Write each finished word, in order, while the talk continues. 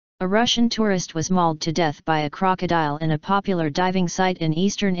A Russian tourist was mauled to death by a crocodile in a popular diving site in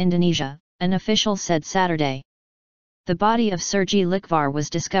eastern Indonesia, an official said Saturday. The body of Sergey Lykhvar was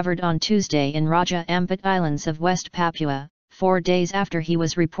discovered on Tuesday in Raja Ampat Islands of West Papua, 4 days after he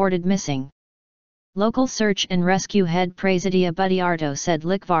was reported missing. Local search and rescue head Prasetyo Budiarto said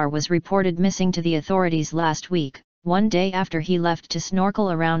Lykhvar was reported missing to the authorities last week, 1 day after he left to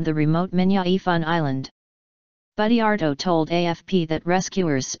snorkel around the remote Minyaifun island. Budiarto told AFP that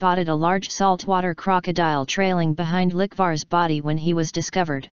rescuers spotted a large saltwater crocodile trailing behind Lykhvar's body when he was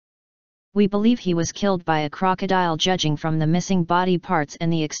discovered. "We believe he was killed by a crocodile judging from the missing body parts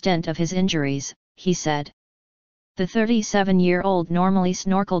and the extent of his injuries," he said. The 37-year-old normally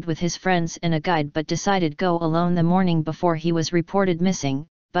snorkeled with his friends and a guide but decided go alone the morning before he was reported missing,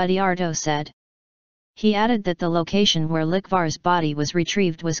 Budiarto said. He added that the location where Lykhvar's body was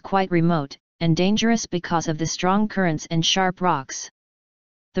retrieved was quite remote, and dangerous because of the strong currents and sharp rocks.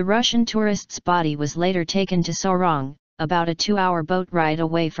 The Russian tourist's body was later taken to Sorong, about a 2-hour boat ride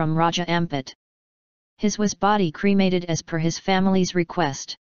away from Raja Ampat. His body cremated as per his family's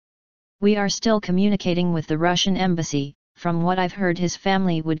request. "We are still communicating with the Russian embassy. From what I've heard, his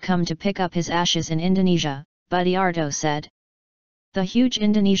family would come to pick up his ashes in Indonesia," Budiarto said. The huge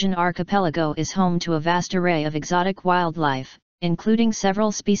Indonesian archipelago is home to a vast array of exotic wildlife, including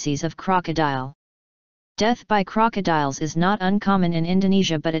several species of crocodile. Death by crocodiles is not uncommon in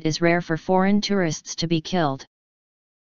Indonesia, but it is rare for foreign tourists to be killed.